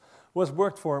goldsmiths, who has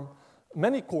worked for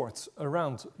many courts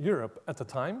around Europe at the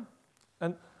time.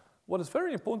 And what is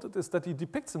very important is that he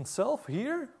depicts himself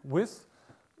here with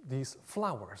these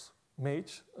flowers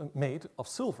made of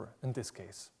silver in this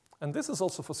case. And this is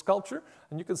also for sculpture,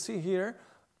 and you can see here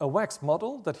a wax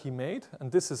model that he made,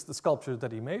 and this is the sculpture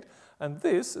that he made. And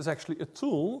this is actually a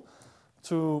tool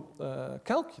to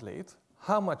calculate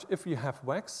how much, if you have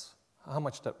wax, how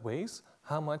much that weighs,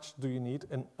 how much do you need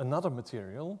in another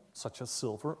material, such as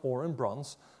silver or in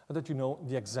bronze, and that you know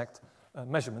the exact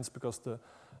measurements, because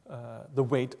the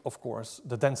weight, of course,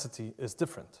 the density is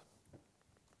different.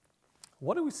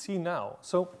 What do we see now?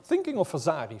 So thinking of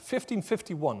Vasari,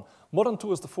 1551, modern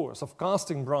tours de force of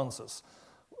casting bronzes,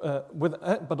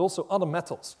 but also other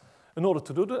metals in order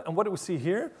to do that. And what do we see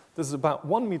here? This is about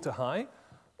 1 meter high,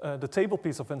 the table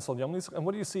piece of Wenzel Jamnitzer. And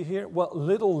what do you see here? Well,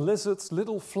 little lizards,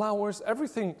 little flowers,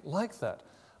 everything like that,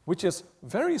 which is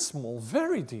very small,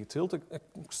 very detailed,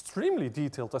 extremely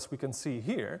detailed as we can see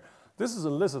here. This is a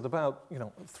lizard about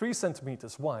 3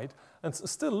 centimeters wide, and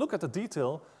still look at the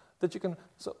detail that you can,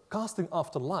 so casting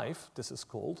after life, this is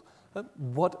called,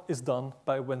 what is done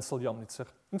by Wenzel Jamnitzer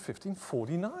in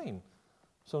 1549.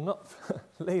 So not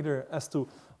later as to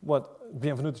what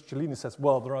Bienvenuto Cellini says,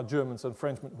 well, there are Germans and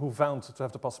Frenchmen who found to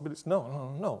have the possibilities.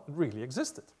 No, it really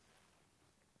existed.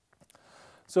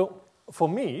 So for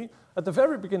me, at the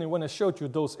very beginning when I showed you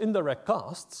those indirect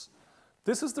casts,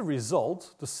 this is the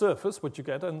result, the surface, what you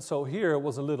get. And so here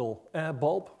was a little air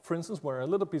bulb, for instance, where a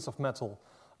little piece of metal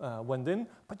went in,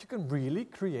 but you can really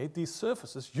create these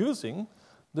surfaces using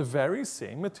the very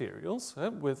same materials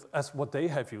as what they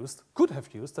have used, could have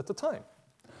used at the time.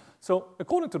 So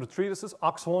according to the treatises,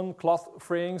 oxhorn, cloth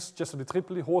frayings, gesso di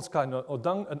Tripoli, horsekyne or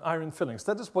dung, and iron fillings.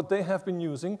 That is what they have been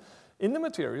using in the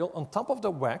material on top of the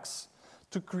wax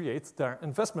to create their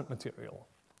investment material.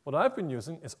 What I've been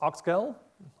using is oxgall.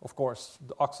 Of course,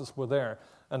 the oxes were there,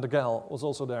 and the gall was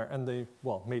also there, and they,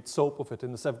 well, made soap of it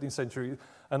in the 17th century,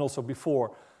 and also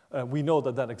before we know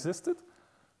that that existed.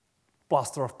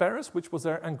 plaster of Paris, which was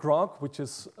there, and Grog, which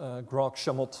is Grog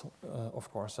Chamotte, of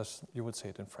course, as you would say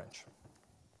it in French.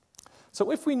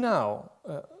 So if we now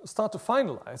start to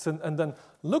finalize and then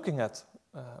looking at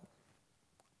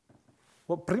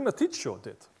what Primaticcio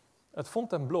did at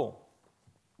Fontainebleau,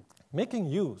 making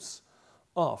use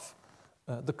of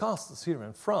the castles here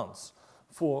in France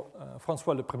for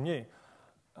François I,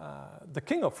 the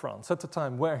king of France at the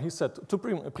time, where he said to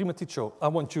Primaticcio, I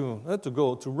want you to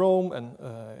go to Rome, and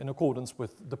in accordance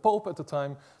with the Pope at the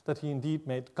time, that he indeed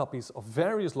made copies of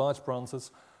various large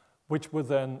bronzes, which were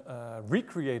then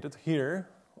recreated here,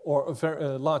 or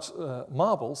large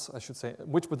marbles, I should say,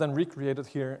 which were then recreated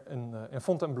here in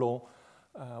Fontainebleau,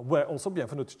 where also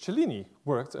Benvenuto Cellini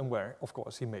worked, and where, of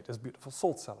course, he made this beautiful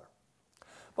salt cellar.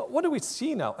 But what do we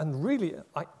see now? And really,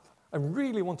 I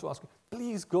really want to ask you,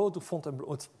 please go to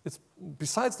Fontainebleau. It's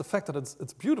besides the fact that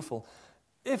it's beautiful,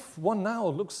 if one now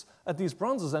looks at these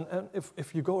bronzes, and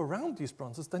if you go around these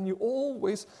bronzes, then you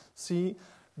always see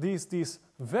these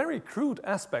very crude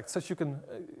aspects that you can,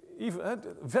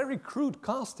 very crude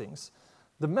castings,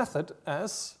 the method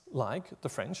as like the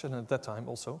French, and at that time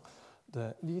also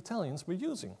the Italians were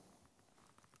using.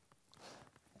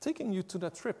 Taking you to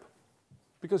that trip,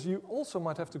 because you also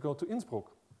might have to go to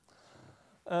Innsbruck,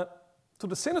 to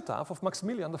the cenotaph of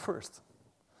Maximilian I.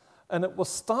 And it was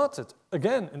started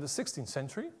again in the 16th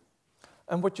century.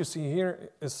 And what you see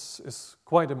here is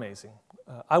quite amazing.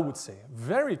 I would say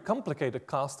very complicated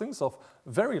castings of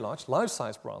very large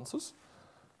life-size bronzes,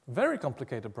 very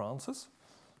complicated bronzes,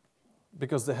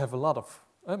 because they have a lot of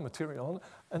material on it.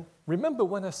 And remember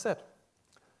when I said,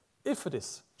 if it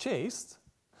is chased,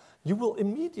 you will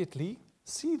immediately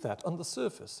see that on the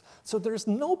surface. So there is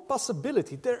no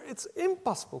possibility, it's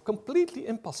impossible, completely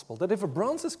impossible, that if a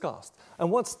bronze is cast and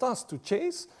one starts to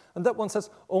chase, and that one says,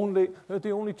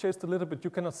 they only chased a little bit, you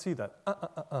cannot see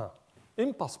that.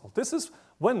 Impossible. This is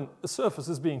when a surface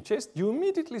is being chased, you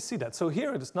immediately see that. So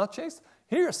here it is not chased,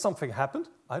 here something happened,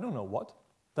 I don't know what,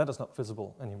 that is not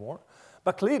visible anymore,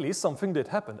 but clearly something did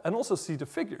happen, and also see the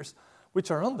figures which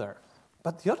are on there.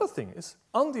 But the other thing is,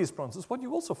 on these bronzes, what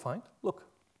you also find, look,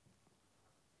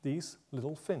 these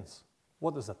little fins.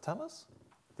 What does that tell us?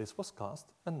 This was cast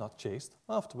and not chased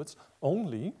afterwards,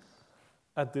 only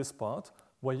at this part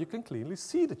where you can clearly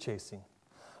see the chasing.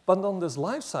 But on this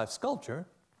life-size sculpture,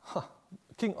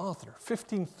 King Arthur,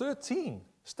 1513,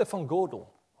 Stefan Godel,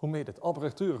 who made it,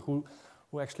 Albrecht Dürer,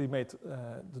 who actually made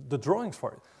the drawings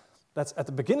for it. That's at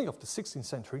the beginning of the 16th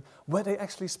century, where they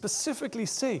actually specifically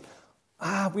say,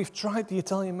 we've tried the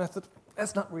Italian method,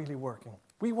 that's not really working.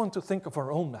 We want to think of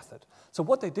our own method. So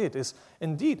what they did is,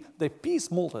 indeed, they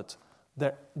piece-molded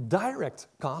their direct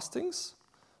castings,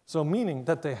 so meaning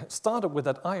that they started with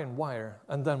that iron wire,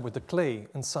 and then with the clay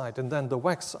inside, and then the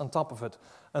wax on top of it,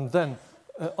 and then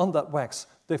on that wax,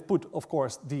 they've put, of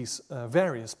course, these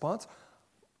various parts,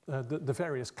 the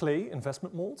various clay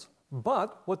investment molds,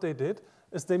 but what they did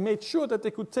is they made sure that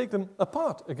they could take them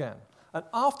apart again. And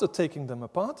after taking them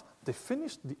apart, they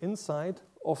finished the inside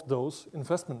of those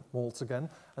investment molds again,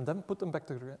 and then put them back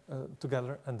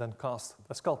together and then cast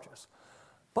the sculptures.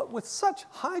 But with such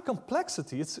high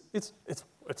complexity, it's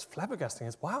flabbergasting.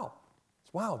 It's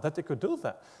wow that they could do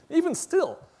that. Even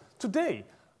still, today,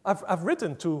 I've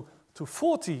written to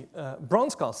 40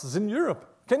 bronze casters in Europe.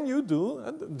 Can you do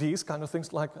these kind of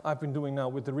things like I've been doing now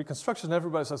with the reconstruction?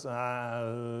 Everybody says,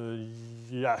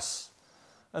 yes.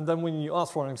 And then when you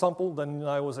ask for an example, then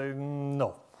I will say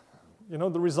no. You know,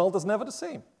 the result is never the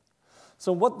same.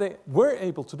 So what they were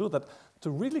able to do, that to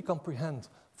really comprehend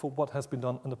for what has been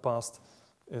done in the past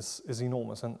is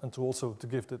enormous, and to also to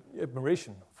give the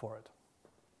admiration for it.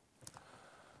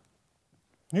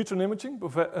 Neutron imaging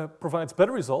provides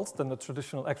better results than the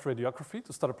traditional X-radiography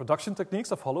to study production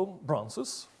techniques of hollow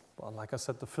bronzes. Well, like I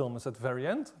said, the film is at the very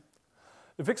end.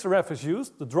 If XRF is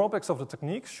used, the drawbacks of the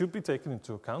technique should be taken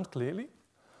into account clearly.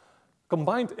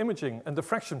 Combined imaging and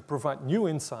diffraction provide new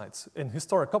insights in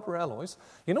historic copper alloys.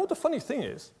 You know what the funny thing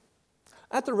is?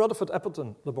 At the Rutherford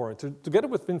Appleton Laboratory, together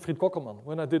with Winfried Kokkelman,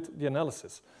 when I did the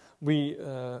analysis, we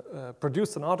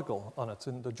produced an article on it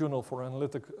in the Journal for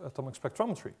Analytic Atomic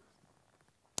Spectrometry.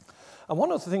 And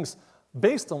one of the things,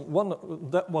 based on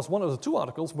that was one of the two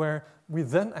articles where we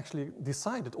then actually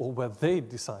decided, or where they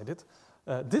decided,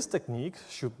 this technique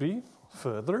should be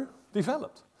further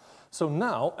developed. So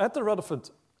now, at the Rutherford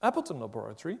Appleton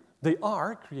Laboratory, they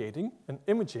are creating an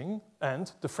imaging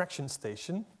and diffraction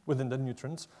station within the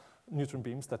neutron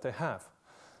beams that they have.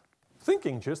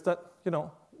 Thinking just that, you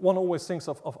know, one always thinks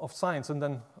of science and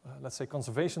then, let's say,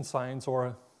 conservation science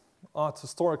or art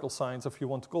historical science, if you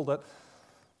want to call that,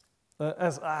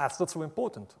 as, it's not so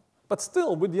important. But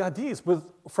still, with the ideas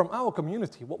from our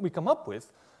community, what we come up with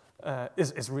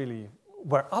is really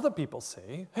where other people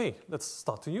say, hey, let's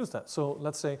start to use that. So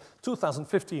let's say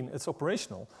 2015, it's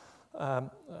operational.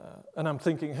 And I'm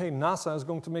thinking, hey, NASA is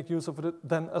going to make use of it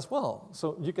then as well.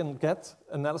 So you can get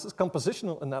analysis,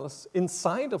 compositional analysis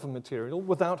inside of a material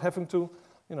without having to,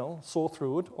 saw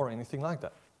through it or anything like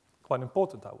that. Quite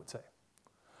important, I would say.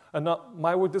 And not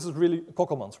my work, this is really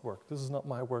Kokkelman's work. This is not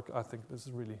my work, I think this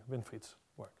is really Winfried's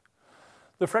work.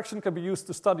 Diffraction can be used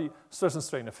to study stress and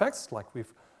strain effects, like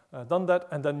we've done that,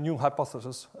 and then new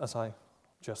hypotheses, as I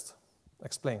just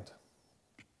explained.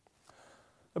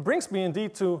 It brings me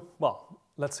indeed to, well,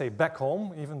 let's say back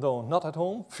home, even though not at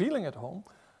home, feeling at home,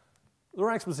 the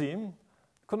Rijksmuseum,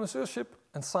 connoisseurship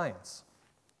and science.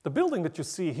 The building that you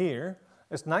see here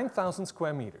is 9,000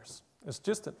 square meters.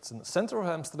 It's in the center of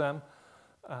Amsterdam.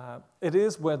 It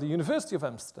is where the University of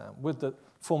Amsterdam, with the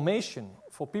formation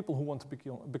for people who want to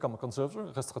become a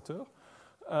conservator, restaurateur,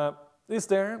 is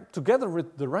there together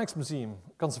with the Rijksmuseum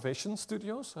conservation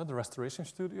studios, the restoration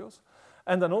studios,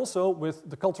 and then also with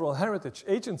the Cultural Heritage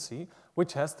Agency,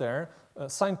 which has their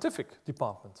scientific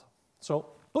department. So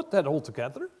put that all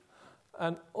together,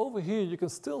 and over here you can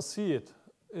still see it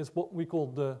is what we call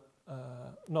the,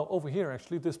 no, over here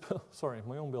actually, this, sorry,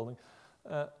 my own building,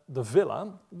 the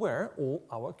villa where all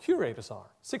our curators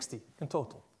are, 60 in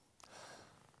total.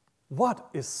 What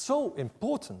is so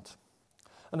important,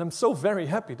 and I'm so very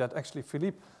happy that actually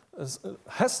Philippe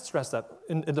has stressed that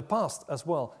in the past as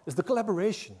well, is the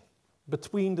collaboration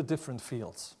between the different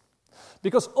fields.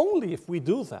 Because only if we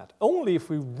do that, only if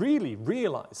we really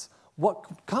realize what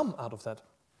could come out of that,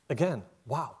 again,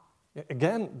 wow.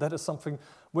 Again, that is something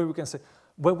where we can say,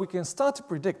 where we can start to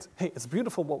predict, hey, it's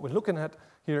beautiful what we're looking at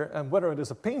here, and whether it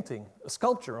is a painting, a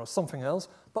sculpture, or something else,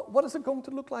 but what is it going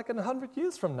to look like in 100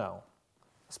 years from now?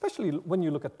 Especially when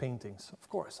you look at paintings, of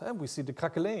course. We see the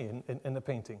craquelé in a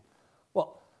painting.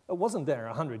 Well, it wasn't there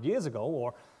 100 years ago,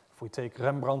 or if we take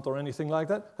Rembrandt or anything like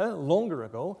that, longer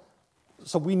ago.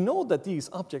 So we know that these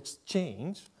objects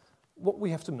change. What we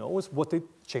have to know is what they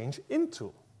change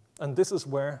into. And this is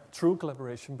where true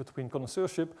collaboration between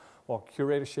connoisseurship or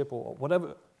curatorship or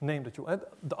whatever name that you add,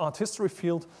 the art history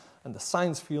field and the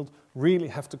science field really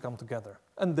have to come together.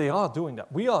 And they are doing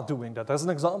that. We are doing that as an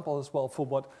example as well for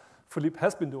what Philippe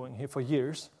has been doing here for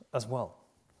years as well.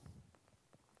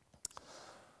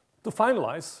 To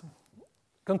finalize,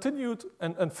 continued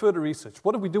and further research.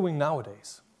 What are we doing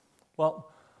nowadays?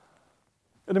 Well,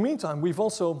 in the meantime, we've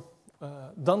also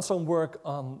done some work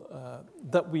on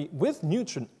that we, with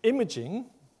neutron imaging,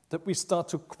 that we start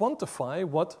to quantify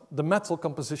what the metal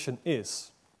composition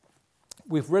is.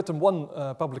 We've written one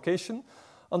publication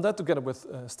on that together with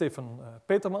Steven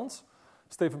Petermans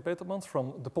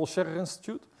from the Paul Scherrer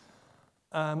Institute.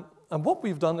 And what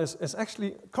we've done is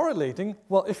actually correlating,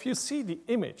 well, if you see the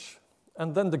image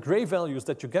and then the gray values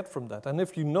that you get from that, and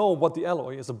if you know what the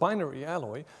alloy is, a binary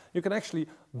alloy, you can actually,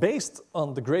 based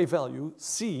on the gray value,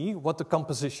 see what the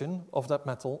composition of that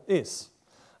metal is.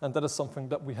 And that is something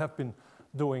that we have been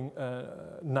doing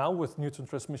now with neutron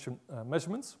transmission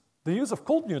measurements. The use of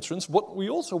cold neutrons, what we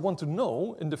also want to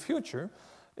know in the future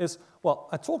is, well,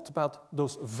 I talked about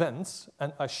those vents,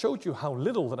 and I showed you how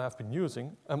little that I've been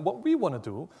using, and what we want to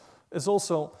do is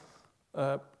also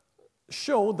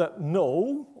show that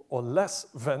no or less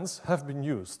vents have been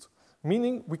used.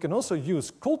 Meaning we can also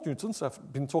use cold neutrons. I've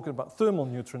been talking about thermal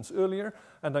neutrons earlier,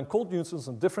 and then cold neutrons,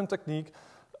 a different technique,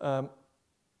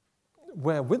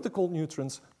 where with the cold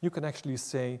neutrons you can actually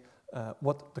say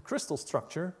what the crystal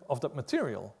structure of that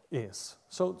material is.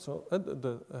 So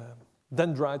the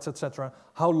dendrites, etc.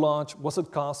 How large, was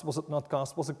it cast, was it not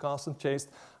cast, was it cast and chased?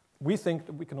 We think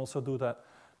that we can also do that,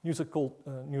 use the cold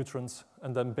neutrons,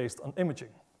 and then based on imaging.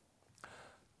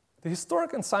 The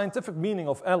historic and scientific meaning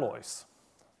of alloys.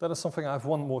 That is something I have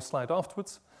one more slide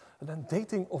afterwards. And then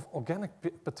dating of organic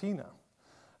patina.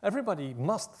 Everybody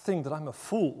must think that I'm a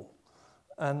fool.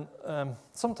 And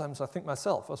sometimes I think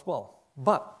myself as well.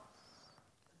 But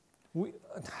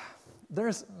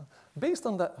based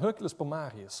on that Hercules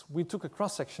Pomarius, we took a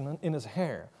cross-section in his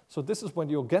hair. So this is when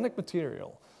the organic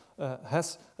material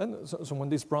so when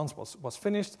this bronze was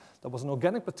finished, there was an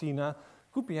organic patina.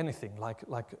 Could be anything, like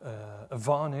a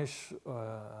varnish,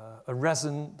 a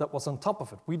resin that was on top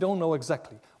of it. We don't know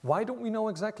exactly. Why don't we know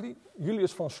exactly?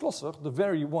 Julius von Schlosser, the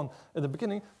very one at the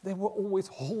beginning, they were always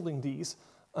holding these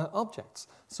objects.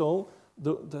 So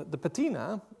the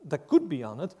patina that could be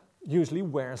on it usually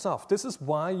wears off. This is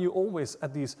why you always,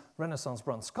 at these Renaissance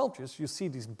bronze sculptures, you see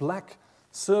these black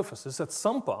surfaces at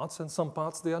some parts, and some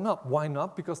parts they are not. Why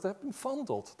not? Because they've been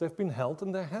fondled. They've been held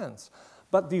in their hands.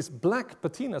 But these black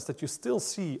patinas that you still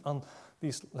see on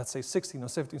these, let's say, 16th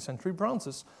or 17th century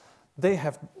bronzes, they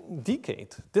have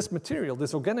decayed. This material,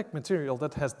 this organic material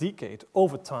that has decayed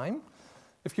over time,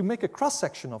 if you make a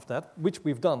cross-section of that, which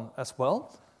we've done as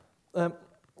well,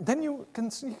 then you can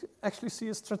actually see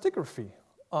a stratigraphy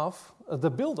of the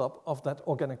buildup of that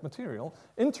organic material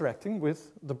interacting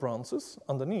with the bronzes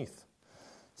underneath.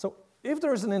 So if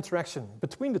there is an interaction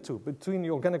between the two, between the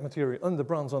organic material and the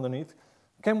bronze underneath,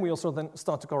 can we also then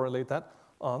start to correlate that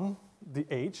on the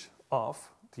age of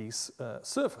these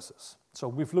surfaces? So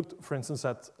we've looked, for instance,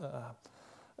 at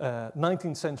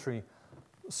 19th century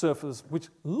surfaces which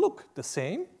look the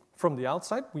same from the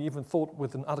outside. We even thought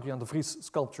with an Adriaan de Vries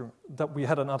sculpture that we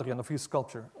had an Adriaan de Vries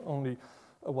sculpture, only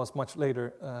it was much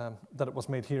later that it was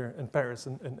made here in Paris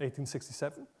in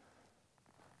 1867.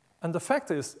 And the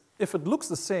fact is, if it looks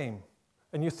the same,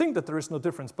 and you think that there is no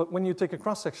difference, but when you take a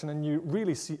cross-section and you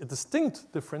really see a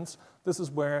distinct difference, this is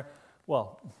where,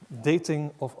 well,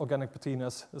 dating of organic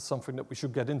patinas is something that we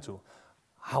should get into.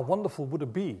 How wonderful would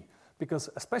it be? Because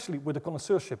especially with the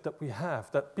connoisseurship that we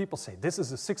have, that people say, this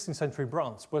is a 16th century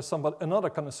bronze, where another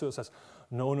connoisseur says,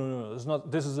 no, it's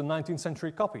not, this is a 19th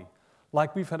century copy.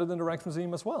 Like we've had it in the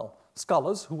Rijksmuseum as well.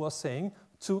 Scholars who are saying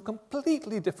two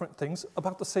completely different things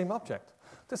about the same object.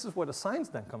 This is where the science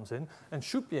then comes in and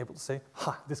should be able to say,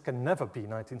 this can never be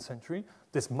 19th century,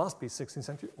 this must be 16th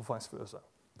century, or vice versa.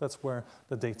 That's where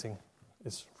the dating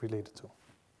is related to.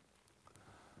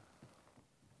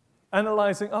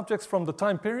 Analyzing objects from the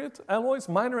time period, alloys,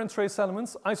 minor and trace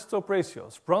elements, isotope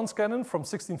ratios. Bronze cannon from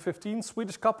 1615,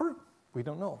 Swedish copper, we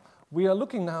don't know. We are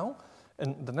looking now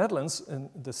in the Netherlands in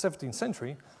the 17th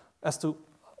century as to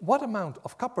what amount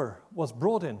of copper was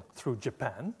brought in through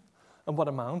Japan and what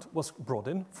amount was brought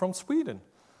in from Sweden.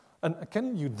 And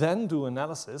can you then do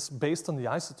analysis based on the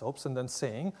isotopes and then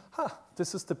saying,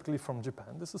 this is typically from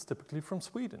Japan, this is typically from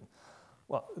Sweden.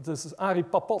 Well, this is Ari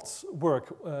Papot's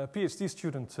work, PhD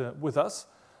student with us.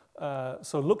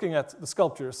 So looking at the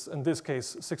sculptures, in this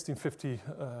case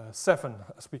 1657,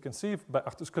 as we can see, by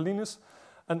Arthur Scalinus.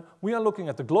 And we are looking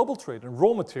at the global trade, and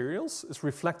raw materials is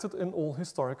reflected in all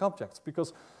historic objects,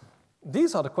 because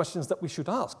these are the questions that we should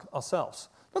ask ourselves.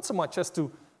 Not so much as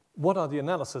to what are the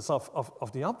analysis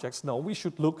of the objects. No, we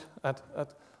should look at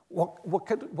what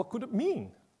could it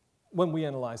mean when we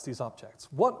analyze these objects?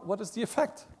 What is the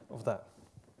effect of that?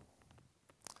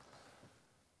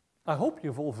 I hope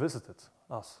you've all visited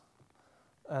us.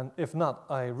 And if not,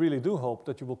 I really do hope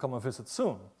that you will come and visit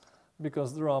soon,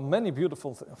 because there are many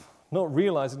beautiful things. Not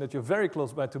realizing that you're very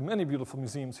close by to many beautiful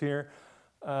museums here,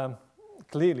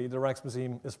 clearly the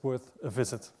Rijksmuseum is worth a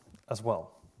visit as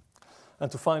well.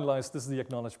 And to finalize, this is the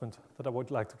acknowledgement that I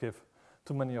would like to give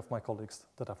to many of my colleagues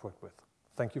that I've worked with.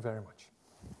 Thank you very much.